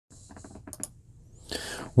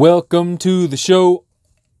Welcome to the show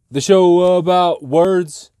about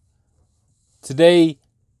words. Today's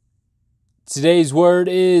word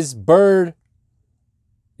is bird,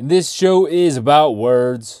 and this show is about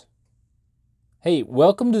words. Hey,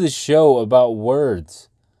 welcome to the show about words.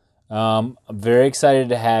 I'm very excited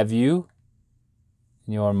to have you.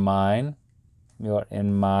 You're mine. You're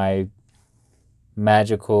in my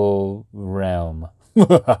magical realm.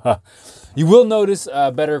 You will notice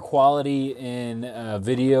better quality in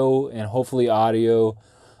video and hopefully audio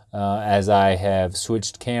as I have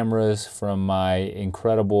switched cameras from my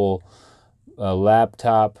incredible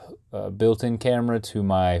laptop built-in camera to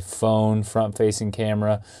my phone front-facing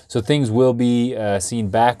camera. So things will be seen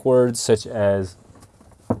backwards, such as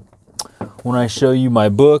when I show you my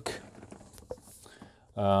book.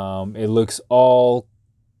 It looks all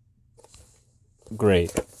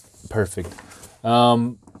great. Perfect.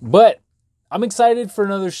 But I'm excited for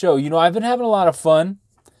another show. You know, I've been having a lot of fun.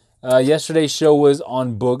 Yesterday's show was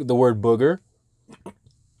on the word booger,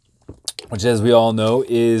 which, as we all know,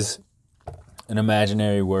 is an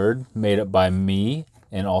imaginary word made up by me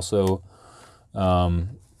and also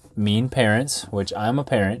mean parents, which I'm a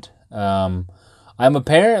parent. I'm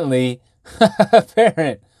apparently a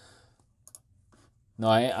parent. No,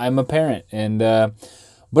 I'm a parent, and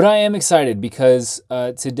but I am excited because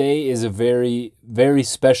today is a very, very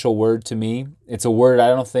special word to me. It's a word I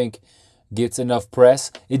don't think gets enough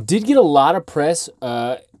press. It did get a lot of press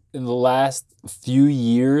in the last few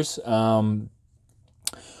years in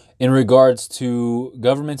regards to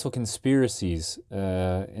governmental conspiracies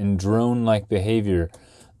and drone-like behavior.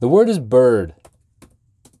 The word is bird.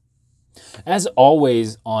 As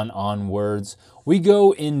always on OnWords, we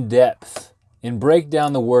go in depth and break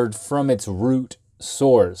down the word from its root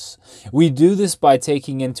source. We do this by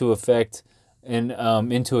taking into account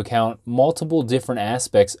multiple different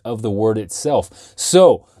aspects of the word itself.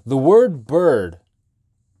 So the word bird.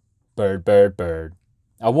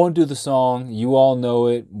 I won't do the song. You all know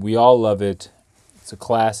it. We all love it. It's a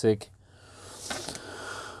classic.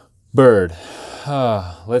 Bird.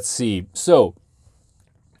 Let's see. So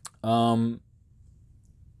the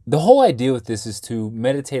whole idea with this is to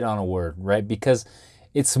meditate on a word, right? Because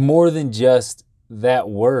it's more than just that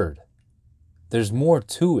word. There's more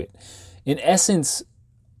to it. In essence,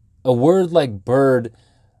 a word like bird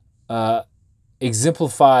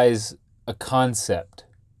exemplifies a concept,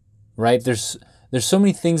 right? There's so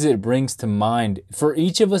many things that it brings to mind. For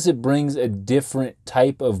each of us, it brings a different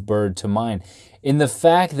type of bird to mind. In the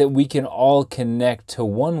fact that we can all connect to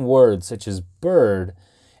one word, such as bird,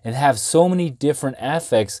 and have so many different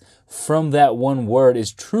affects from that one word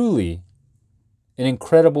is truly an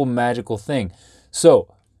incredible, magical thing.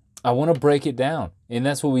 So I want to break it down, and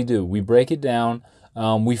that's what we do. We break it down.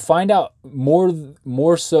 We find out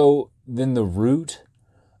more so than the root.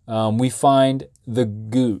 We find the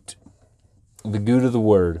goot of the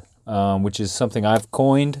word, which is something I've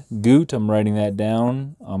coined. Goot. I'm writing that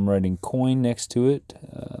down. I'm writing coin next to it.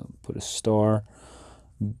 Put a star.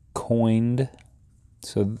 Coined.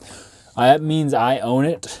 So that means I own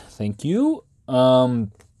it. Thank you.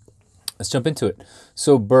 Let's jump into it.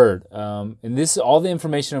 So bird, and this, all the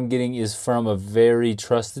information I'm getting is from a very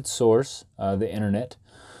trusted source, the internet.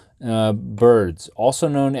 Birds, also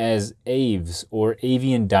known as aves or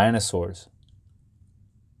avian dinosaurs.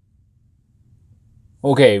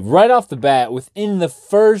 Okay, right off the bat, within the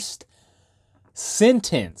first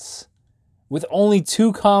sentence, with only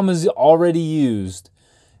 2 commas already used,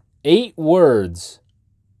 8 words,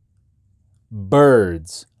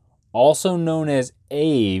 birds, also known as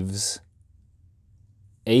aves,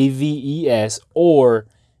 AVES, or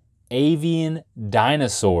avian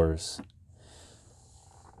dinosaurs.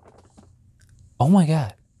 Oh my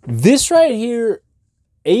God. This right here,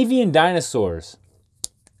 avian dinosaurs.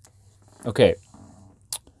 Okay.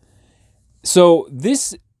 So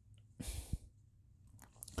this,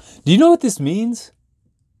 do you know what this means?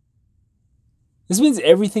 This means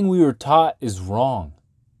everything we were taught is wrong.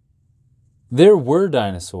 There were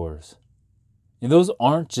dinosaurs. And those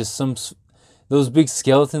aren't just those big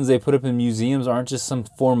skeletons they put up in museums aren't just some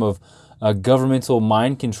form of governmental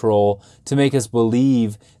mind control to make us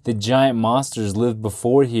believe that giant monsters lived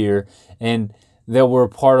before here and that we're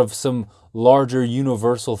part of some larger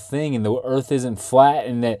universal thing and the earth isn't flat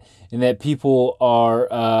and that people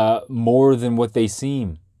are more than what they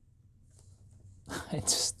seem.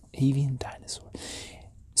 It's just avian dinosaurs.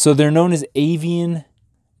 So they're known as avian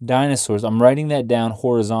dinosaurs. I'm writing that down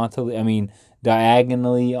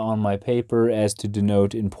diagonally on my paper as to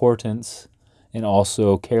denote importance and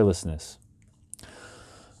also carelessness.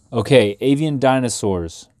 Okay, avian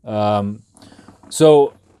dinosaurs.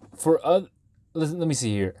 So for let me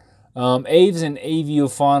see here. Aves and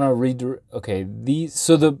aviofauna okay, these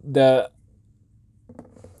so the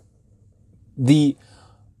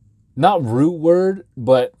not root word,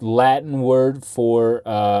 but Latin word for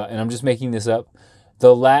and I'm just making this up.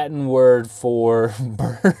 The Latin word for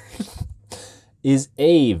bird is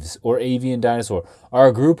aves, or avian dinosaur, are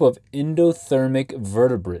a group of endothermic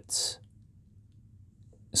vertebrates.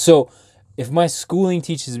 So, if my schooling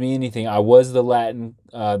teaches me anything, I was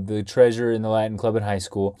the treasurer in the Latin club in high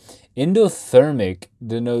school. Endothermic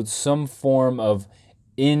denotes some form of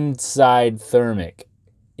inside thermic.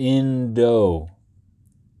 Indo.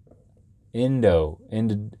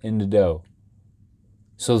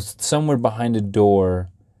 So somewhere behind a door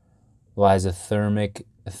lies a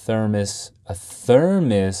thermos,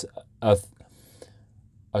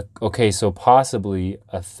 okay, so possibly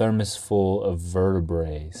a thermos full of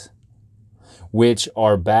vertebrae, which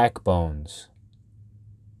are backbones.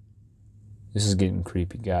 This is getting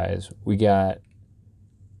creepy, guys. We got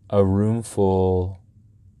a room full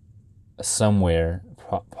somewhere,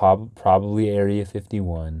 probably Area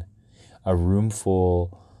 51, a room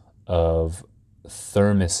full of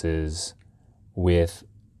thermoses with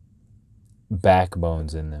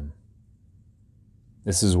backbones in them.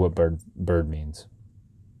 This is what bird means.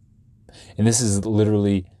 And this is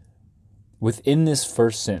literally within this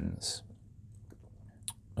first sentence.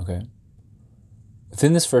 Okay.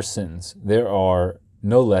 Within this first sentence, there are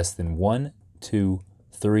no less than 1, 2,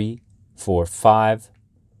 3, 4, 5,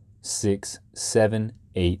 6, 7,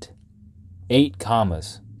 8. 8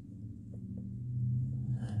 commas.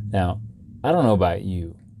 Now, I don't know about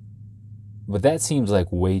you, but that seems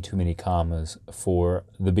like way too many commas for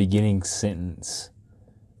the beginning sentence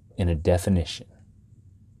in a definition.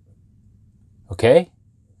 Okay?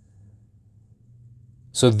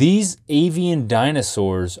 So these avian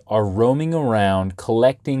dinosaurs are roaming around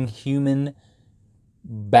collecting human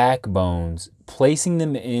backbones, placing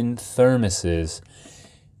them in thermoses.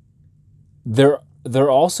 They're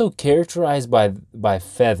also characterized by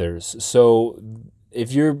feathers. So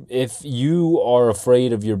if you are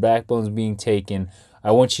afraid of your backbones being taken,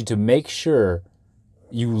 I want you to make sure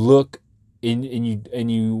you look and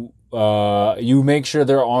you make sure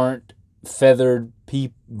there aren't feathered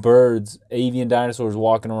birds, avian dinosaurs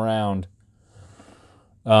walking around.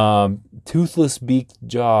 Toothless beaked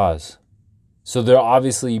jaws. So they're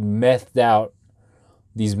obviously methed out,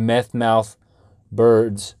 these meth mouth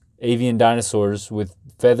birds, avian dinosaurs with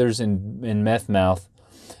feathers and meth mouth.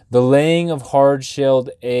 The laying of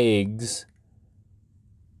hard-shelled eggs,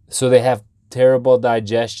 so they have terrible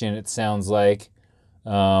digestion, it sounds like.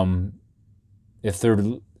 If they're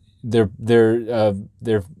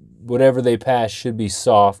whatever they pass should be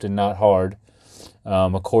soft and not hard,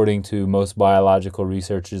 according to most biological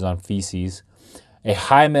researchers on feces. A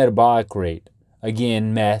high metabolic rate,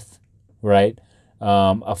 again, meth, right?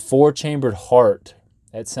 A 4-chambered heart.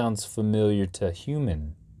 That sounds familiar to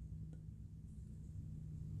human.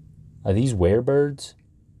 Are these werebirds?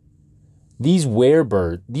 These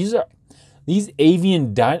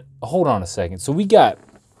avian hold on a second. So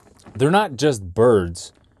they're not just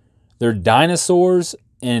birds. They're dinosaurs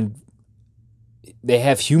and they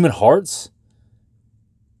have human hearts.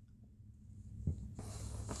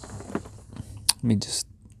 Let me just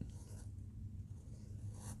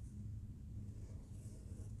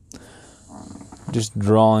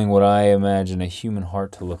drawing what I imagine a human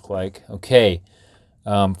heart to look like. Okay.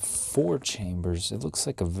 4 chambers. It looks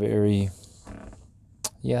like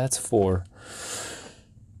that's 4.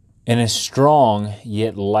 And a strong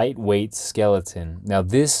yet lightweight skeleton. Now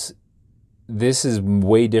this is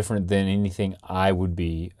way different than anything I would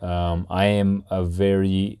be.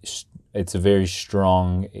 It's a very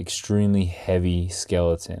strong, extremely heavy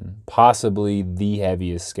skeleton. Possibly the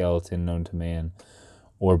heaviest skeleton known to man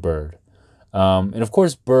or bird. And of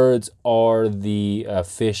course, birds are the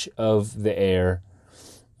fish of the air,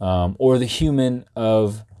 or the human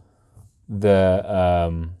of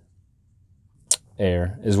the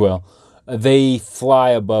air as well. They fly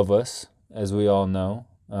above us, as we all know.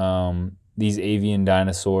 These avian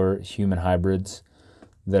dinosaur human hybrids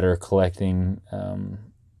that are collecting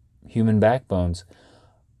human backbones.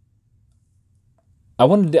 I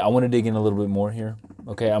want to dig in a little bit more here.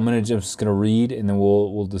 Okay, I'm just gonna read and then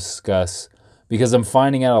we'll discuss, because I'm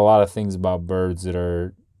finding out a lot of things about birds that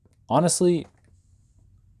are honestly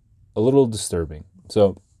a little disturbing.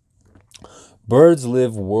 So, birds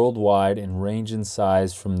live worldwide and range in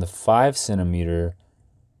size from the 5 centimeter,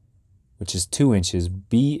 which is 2 inches.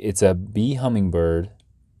 It's a bee hummingbird,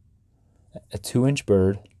 a 2-inch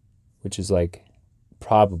bird, which is like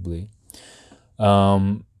probably,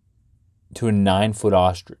 to a 9-foot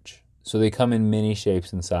ostrich. So they come in many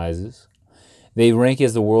shapes and sizes. They rank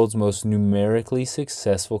as the world's most numerically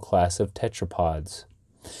successful class of tetrapods.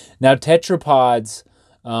 Now, tetrapods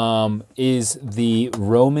is the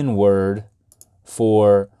Roman word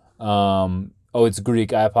for, it's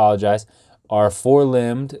Greek, I apologize, are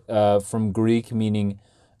four-limbed, from Greek meaning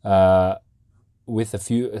with a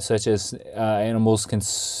few, such as animals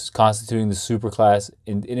constituting the superclass.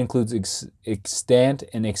 It includes extant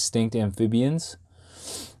and extinct amphibians.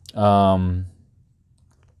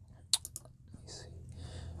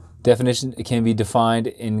 Definition: it can be defined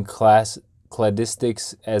in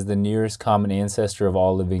cladistics as the nearest common ancestor of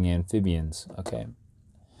all living amphibians. Okay,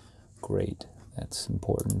 great. That's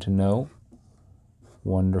important to know.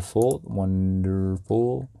 Wonderful,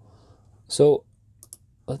 wonderful. So,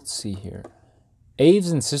 let's see here.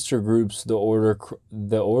 Aves and sister groups, the order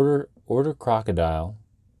crocodile.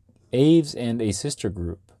 Aves and a sister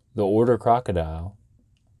group, the order crocodile,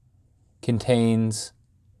 contain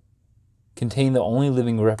the only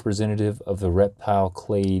living representative of the reptile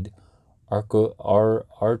clade Archosauria.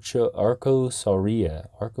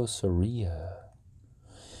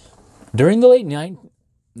 During the late now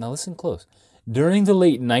listen close. During the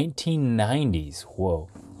late 1990s, whoa,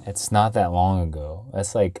 that's not that long ago.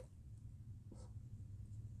 That's like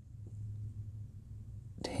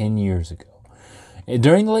 10 years ago.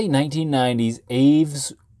 During the late 1990s,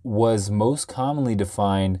 aves was most commonly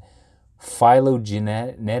defined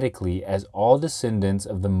phylogenetically as all descendants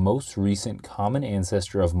of the most recent common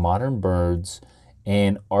ancestor of modern birds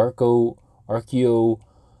and Archaeopteryx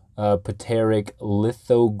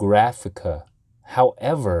lithographica.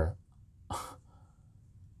 However,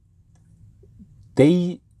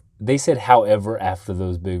 they said however after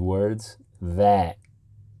those big words. That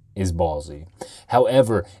is ballsy.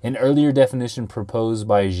 However, an earlier definition proposed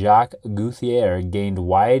by Jacques Gauthier gained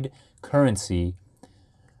wide currency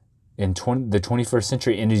in the 21st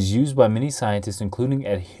century and is used by many scientists, including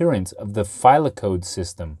adherents of the phyllocode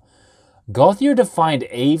system. Gauthier defined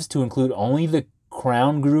aves to include only the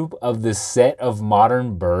crown group of the set of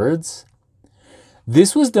modern birds.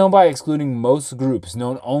 This was done by excluding most groups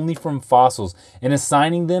known only from fossils and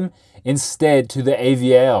assigning them instead to the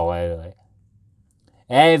Avialali,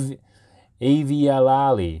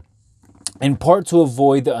 in part to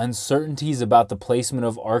avoid the uncertainties about the placement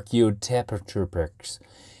of Archaeopteryx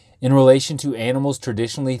in relation to animals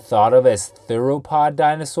traditionally thought of as theropod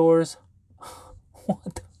dinosaurs. What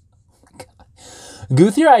the God?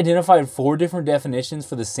 Gauthier identified 4 different definitions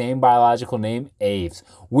for the same biological name, aves,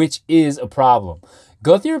 which is a problem.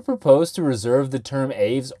 Gauthier proposed to reserve the term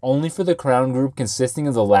aves only for the crown group consisting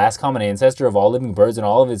of the last common ancestor of all living birds and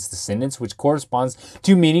all of its descendants, which corresponds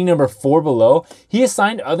to meaning number 4 below. He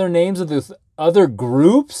assigned other names of the other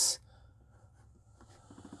groups.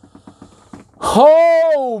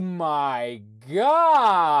 Oh my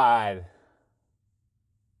God!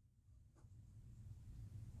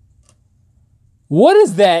 What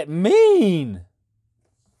does that mean?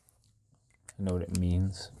 I know what it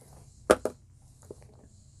means.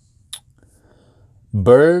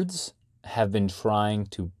 Birds have been trying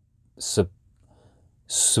to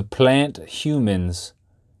supplant humans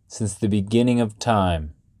since the beginning of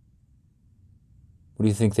time. What do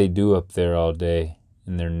you think they do up there all day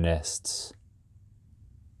in their nests?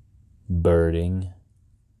 Birding.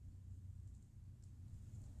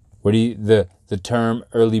 What do you, the term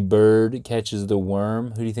early bird catches the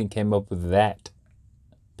worm? Who do you think came up with that?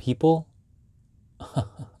 People? I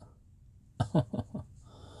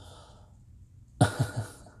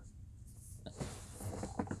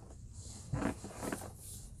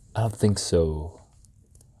don't think so.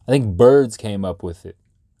 I think birds came up with it.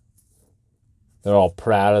 They're all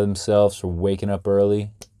proud of themselves for waking up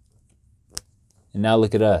early. And now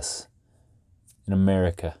look at us in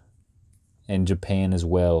America and Japan as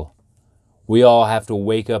well. We all have to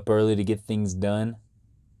wake up early to get things done.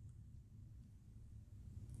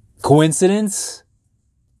 Coincidence?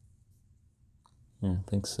 I don't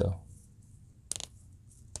think so.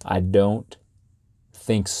 I don't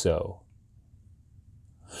think so.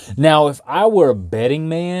 Now, if I were a betting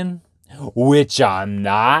man, which I'm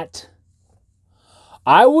not,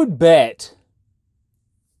 I would bet,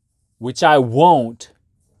 which I won't,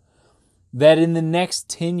 that in the next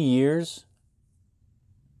 10 years,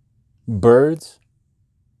 birds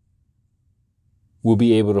will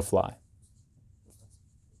be able to fly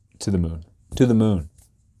to the moon. To the moon.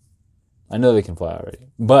 I know they can fly already,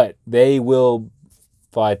 but they will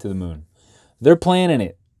fly to the moon. They're planning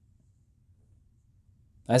it.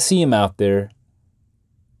 I see them out there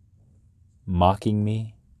mocking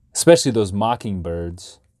me, especially those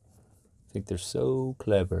mockingbirds. I think they're so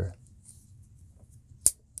clever.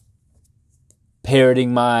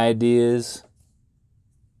 parroting my ideas,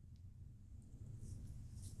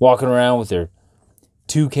 walking around with their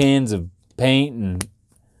 2 cans of paint and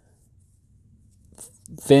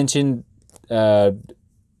finching,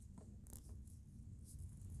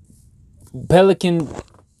 pelican.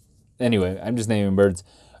 Anyway, I'm just naming birds.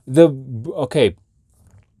 Okay.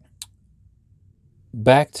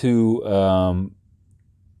 Back to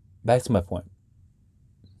my point.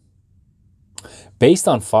 Based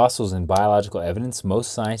on fossils and biological evidence,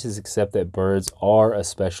 most scientists accept that birds are a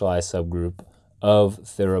specialized subgroup of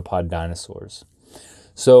theropod dinosaurs.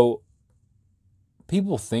 So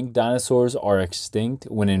people think dinosaurs are extinct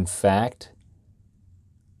when in fact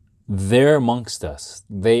they're amongst us.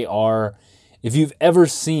 They are, if you've ever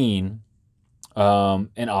seen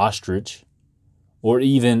an ostrich or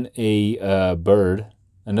even a bird,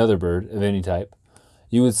 another bird of any type,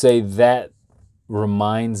 you would say that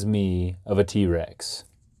reminds me of a T-Rex.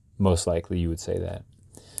 Most likely you would say that.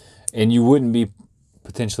 And you wouldn't be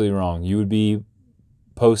potentially wrong. You would be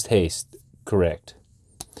post haste correct.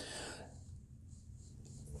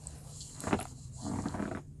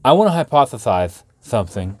 I want to hypothesize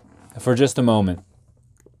something for just a moment.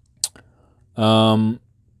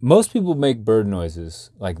 Most people make bird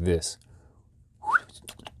noises like this.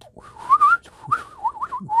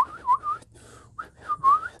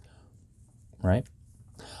 Right?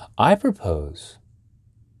 I propose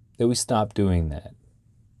that we stop doing that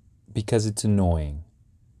because it's annoying.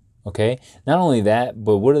 Okay? Not only that,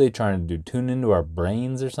 but what are they trying to do? Tune into our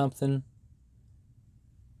brains or something?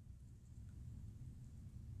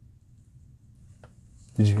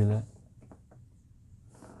 Did you hear that?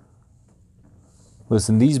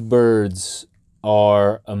 Listen, these birds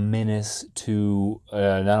are a menace to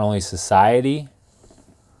not only society,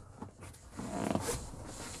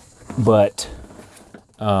 but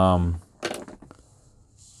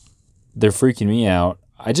they're freaking me out.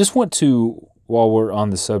 I just want to, while we're on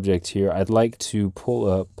the subject here, I'd like to pull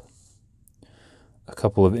up a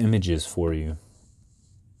couple of images for you.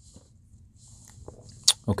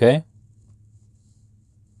 Okay?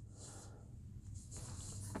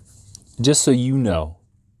 Just so you know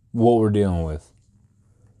what we're dealing with.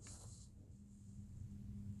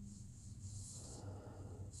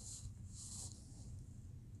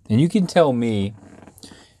 And you can tell me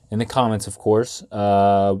in the comments, of course,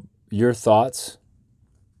 your thoughts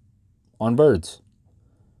on birds.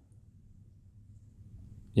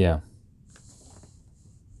 Yeah.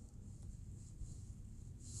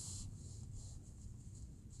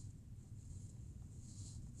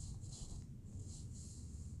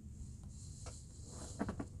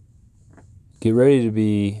 Get ready to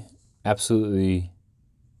be absolutely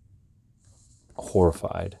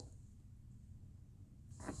horrified.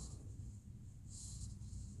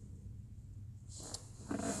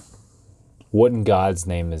 What in God's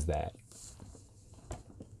name is that?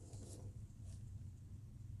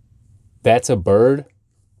 That's a bird?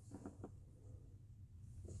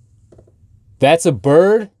 That's a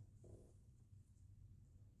bird?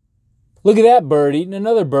 Look at that bird eating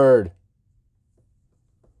another bird.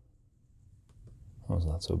 That was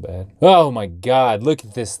not so bad. Oh my God, look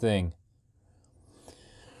at this thing.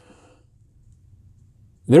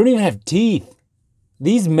 They don't even have teeth.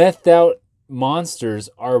 These methed out monsters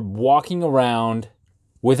are walking around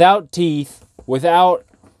without teeth, without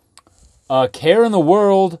a care in the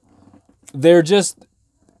world. They're just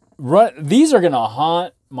these are gonna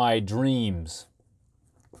haunt my dreams.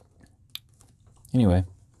 Anyway,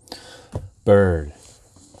 bird,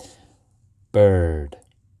 bird,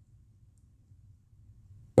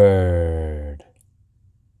 bird,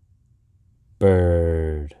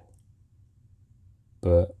 bird,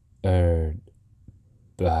 bird,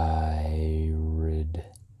 Byrid,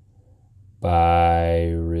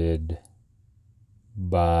 Byrid,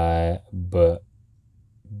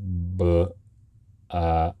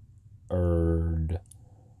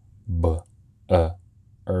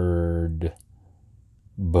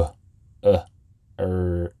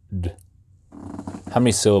 How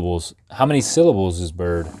many syllables? How many syllables is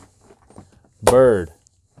bird? Bird.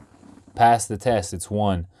 Pass the test. It's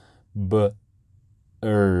 1.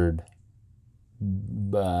 Bird.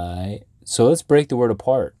 By. So let's break the word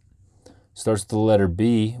apart. Starts with the letter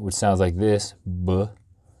B, which sounds like this. B.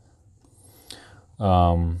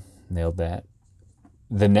 Nailed that.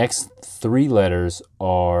 The next 3 letters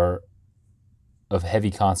are of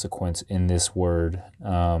heavy consequence in this word,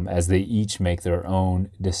 as they each make their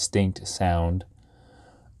own distinct sound.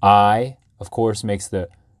 I, of course, makes the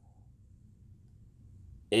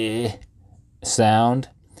sound.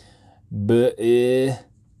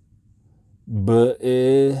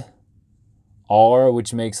 R,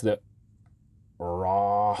 which makes the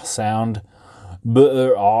sound.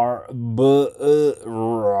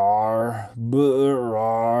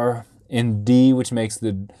 In D, which makes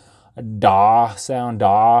the da sound.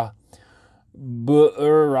 Da.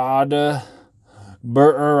 Burrada.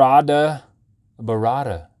 Beretta.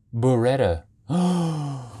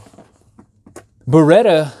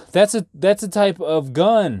 Beretta, that's a type of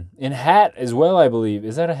gun. And hat as well, I believe.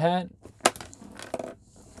 Is that a hat?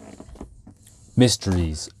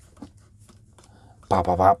 Mysteries. Bop,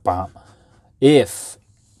 bop, bop, bop. If.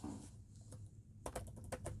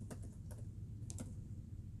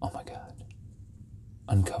 Oh my God.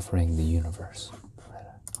 Uncovering the universe.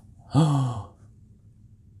 Beretta.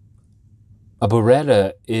 A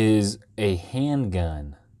Beretta is a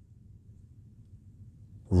handgun,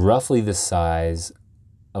 roughly the size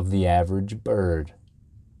of the average bird.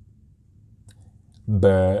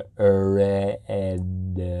 Beretta.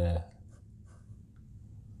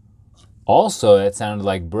 Also, that sounded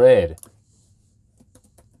like bread.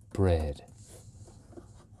 Bread.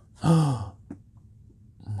 Oh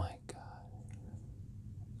my God.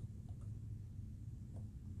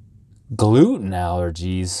 Gluten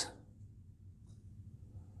allergies.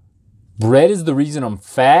 Bread is the reason I'm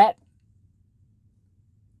fat?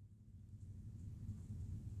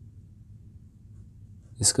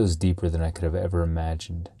 This goes deeper than I could have ever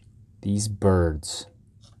imagined. These birds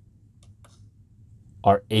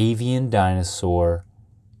are avian dinosaur,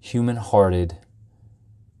 human-hearted,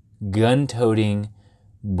 gun-toting,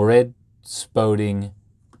 bread-spoting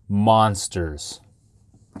monsters.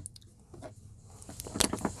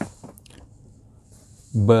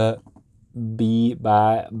 Byred.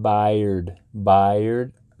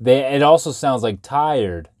 It also sounds like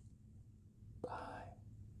tired.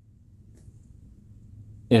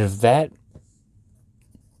 And if that...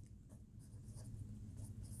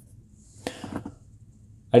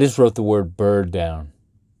 I just wrote the word bird down.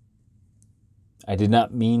 I did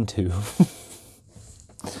not mean to.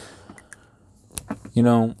 You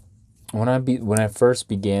know, when I first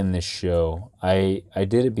began this show, I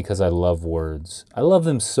did it because I love words. I love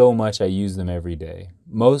them so much I use them every day.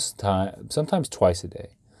 Sometimes twice a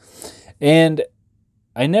day. And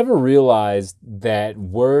I never realized that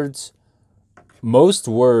most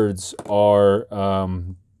words are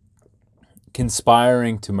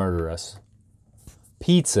conspiring to murder us.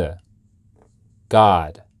 Pizza,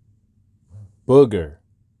 God, booger,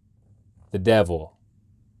 the devil,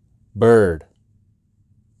 bird,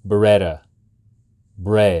 Beretta,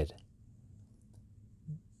 bread,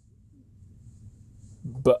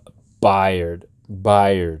 Byred,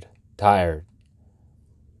 tired.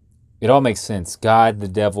 It all makes sense. God, the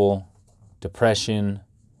devil, depression,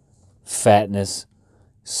 fatness,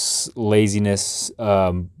 laziness,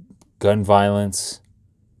 gun violence.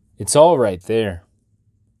 It's all right there.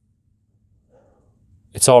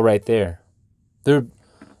 It's all right there.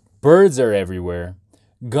 Birds are everywhere.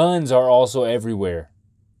 Guns are also everywhere.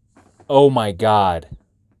 Oh my God.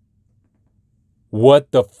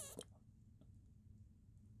 What the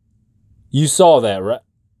You saw that, right?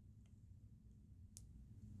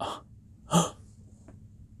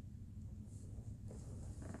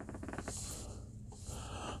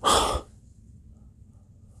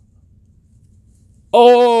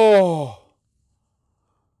 Oh!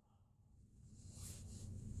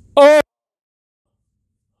 Oh!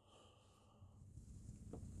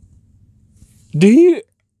 Do you...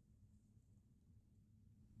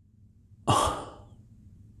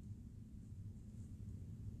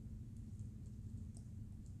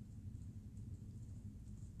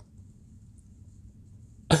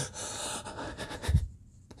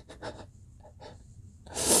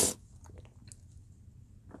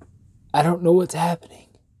 I don't know what's happening.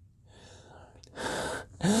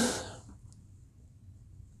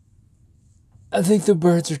 I think the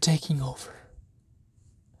birds are taking over.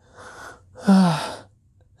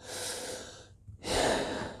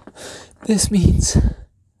 This means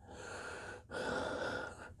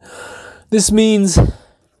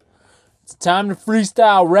it's time to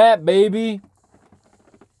freestyle rap, baby.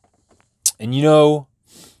 And you know,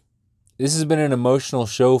 this has been an emotional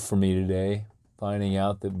show for me today, finding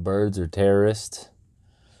out that birds are terrorists,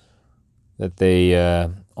 that they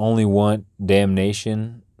only want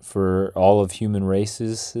damnation for all of human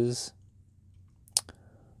races.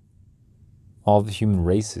 All of human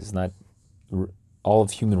races, not all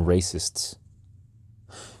of human racists.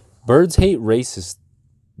 Birds hate racists.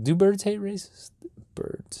 Do birds hate racists?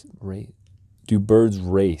 Do birds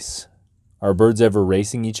race? Are birds ever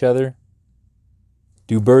racing each other?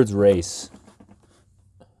 Do birds race?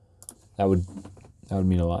 That would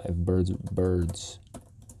mean a lot. If birds,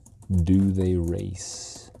 do they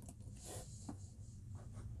race?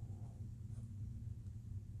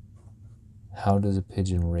 How does a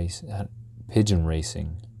pigeon race? Pigeon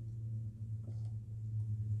racing.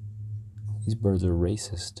 These birds are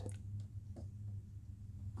racist.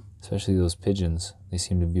 Especially those pigeons. They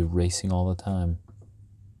seem to be racing all the time.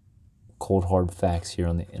 Cold hard facts here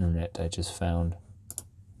on the internet I just found.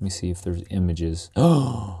 Let me see if there's images.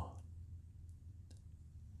 Oh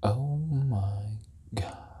my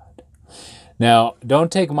God. Now,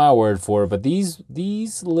 don't take my word for it, but these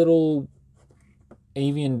little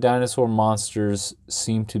avian dinosaur monsters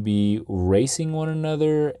seem to be racing one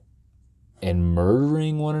another and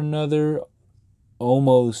murdering one another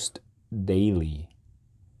almost daily.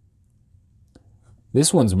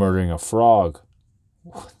 This one's murdering a frog.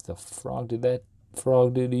 What the frog did that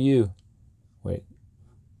frog do to you? Wait.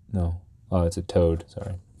 No. Oh, it's a toad.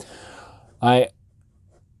 Sorry.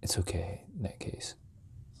 It's okay in that case.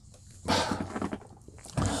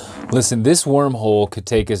 Listen, this wormhole could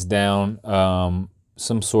take us down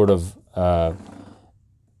some sort of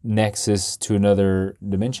nexus to another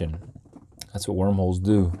dimension. That's what wormholes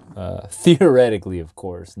do. Theoretically, of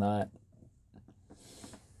course, not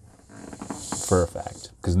for a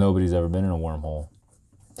fact, because nobody's ever been in a wormhole.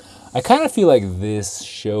 I kind of feel like this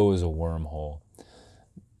show is a wormhole.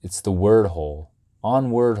 It's the word hole. On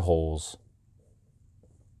word holes.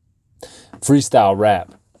 Freestyle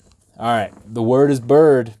rap. All right, the word is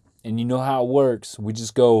bird, and you know how it works. We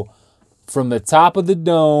just go from the top of the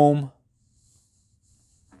dome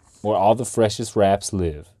where all the freshest raps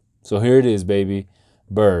live. So here it is, baby.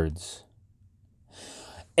 Birds.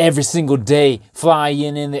 Every single day,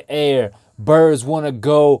 flying in the air, birds want to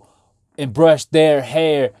go and brush their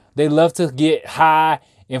hair. They love to get high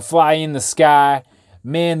and fly in the sky.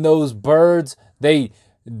 Man, those birds, they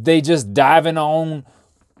just diving on.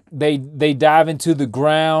 They dive into the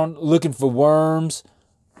ground looking for worms.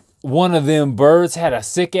 One of them birds had a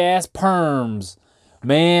sick ass perms.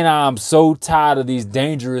 Man, I'm so tired of these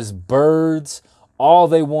dangerous birds. All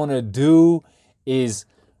they want to do is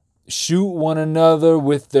shoot one another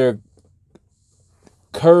with their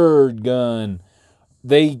curd gun.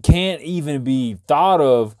 They can't even be thought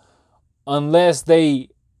of unless they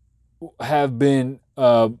have been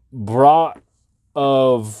brought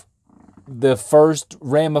of the first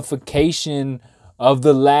ramification of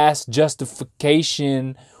the last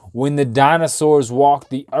justification. When the dinosaurs walked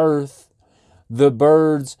the earth, the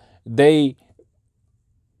birds, they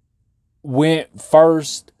went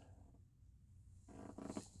first,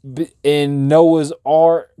 and Noah's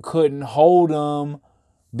Ark couldn't hold them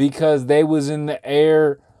because they was in the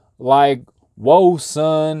air like, whoa,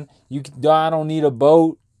 son, I don't need a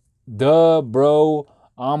boat. Duh, bro,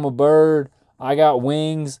 I'm a bird. I got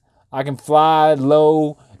wings. I can fly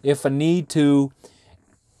low if I need to.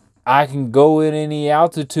 I can go at any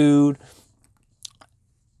altitude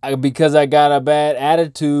because I got a bad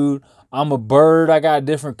attitude. I'm a bird. I got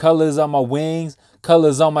different colors on my wings,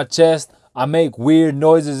 colors on my chest. I make weird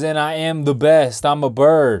noises and I am the best. I'm a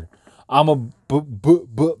bird. I'm a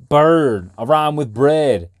bird. I rhyme with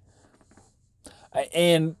bread.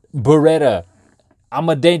 And Beretta. I'm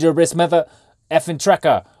a dangerous mother effing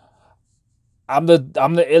trekker. I'm the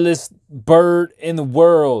illest bird in the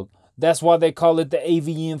world. That's why they call it the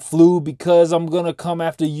avian flu, because I'm gonna come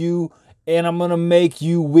after you and I'm gonna make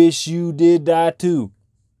you wish you did die too.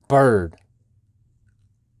 Bird.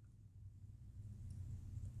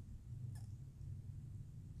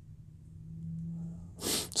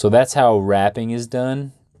 So that's how rapping is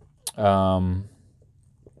done. I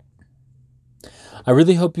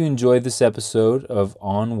really hope you enjoyed this episode of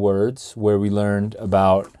OnWords, where we learned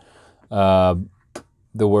about the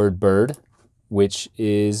word bird, which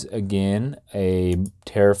is, again, a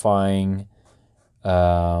terrifying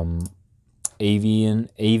avius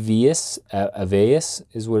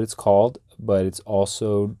is what it's called, but it's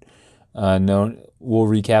also known, we'll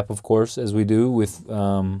recap, of course, as we do with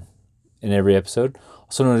in every episode,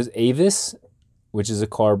 also known as avis, which is a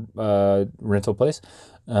car rental place,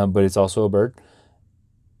 but it's also a bird,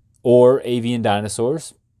 or avian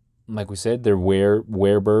dinosaurs. Like we said, they're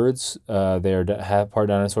werebirds. They're part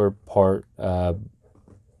dinosaur, part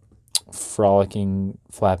frolicking,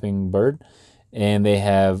 flapping bird. And they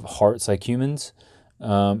have hearts like humans.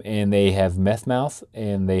 And they have meth mouth.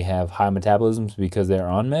 And they have high metabolisms because they're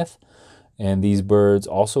on meth. And these birds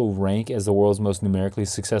also rank as the world's most numerically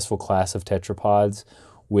successful class of tetrapods,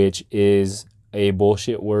 which is a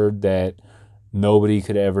bullshit word that nobody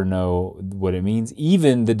could ever know what it means.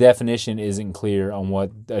 Even the definition isn't clear on what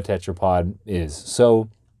a tetrapod is. So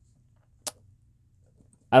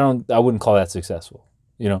I wouldn't call that successful.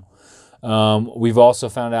 We've also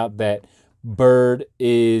found out that bird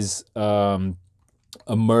is a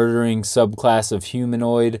murdering subclass of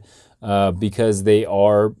humanoid because they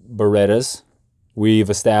are Berettas. We've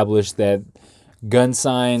established that gun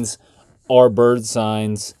signs are bird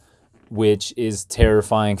signs, which is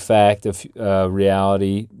terrifying fact of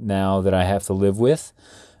reality now that I have to live with.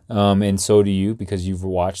 And so do you, because you've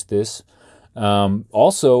watched this.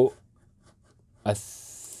 Also, I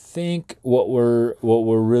think what we're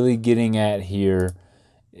really getting at here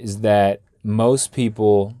is that most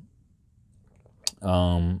people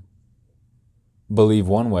believe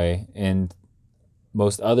one way and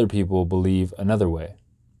most other people believe another way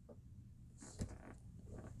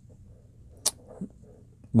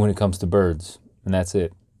when it comes to birds. And that's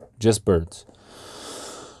it. Just birds.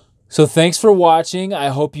 So thanks for watching. I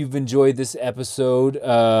hope you've enjoyed this episode.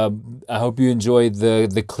 I hope you enjoyed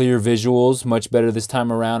the clear visuals much better this time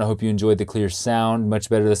around. I hope you enjoyed the clear sound much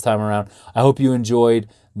better this time around. I hope you enjoyed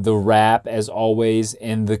the rap as always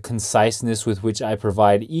and the conciseness with which I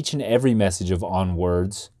provide each and every message of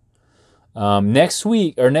OnWords. Next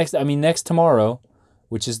tomorrow,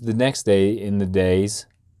 which is the next day in the days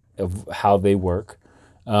of how they work,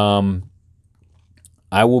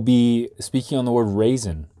 I will be speaking on the word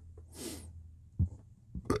raisin.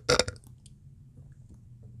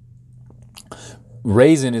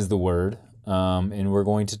 Raisin is the word, and we're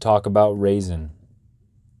going to talk about raisin,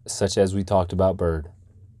 such as we talked about bird.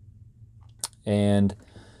 And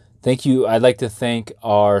thank you. I'd like to thank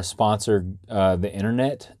our sponsor, the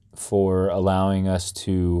internet, for allowing us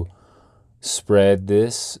to spread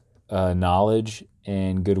this knowledge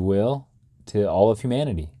and goodwill to all of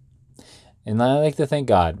humanity. And I'd like to thank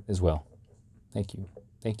God as well. Thank you.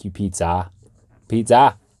 Thank you, pizza.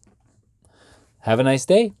 Pizza. Have a nice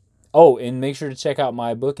day. Oh, and make sure to check out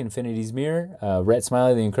my book, Infinity's Mirror, Rhett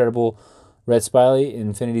Smiley, the incredible Rhett Smiley,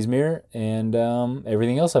 Infinity's Mirror, and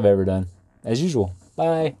everything else I've ever done. As usual.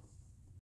 Bye.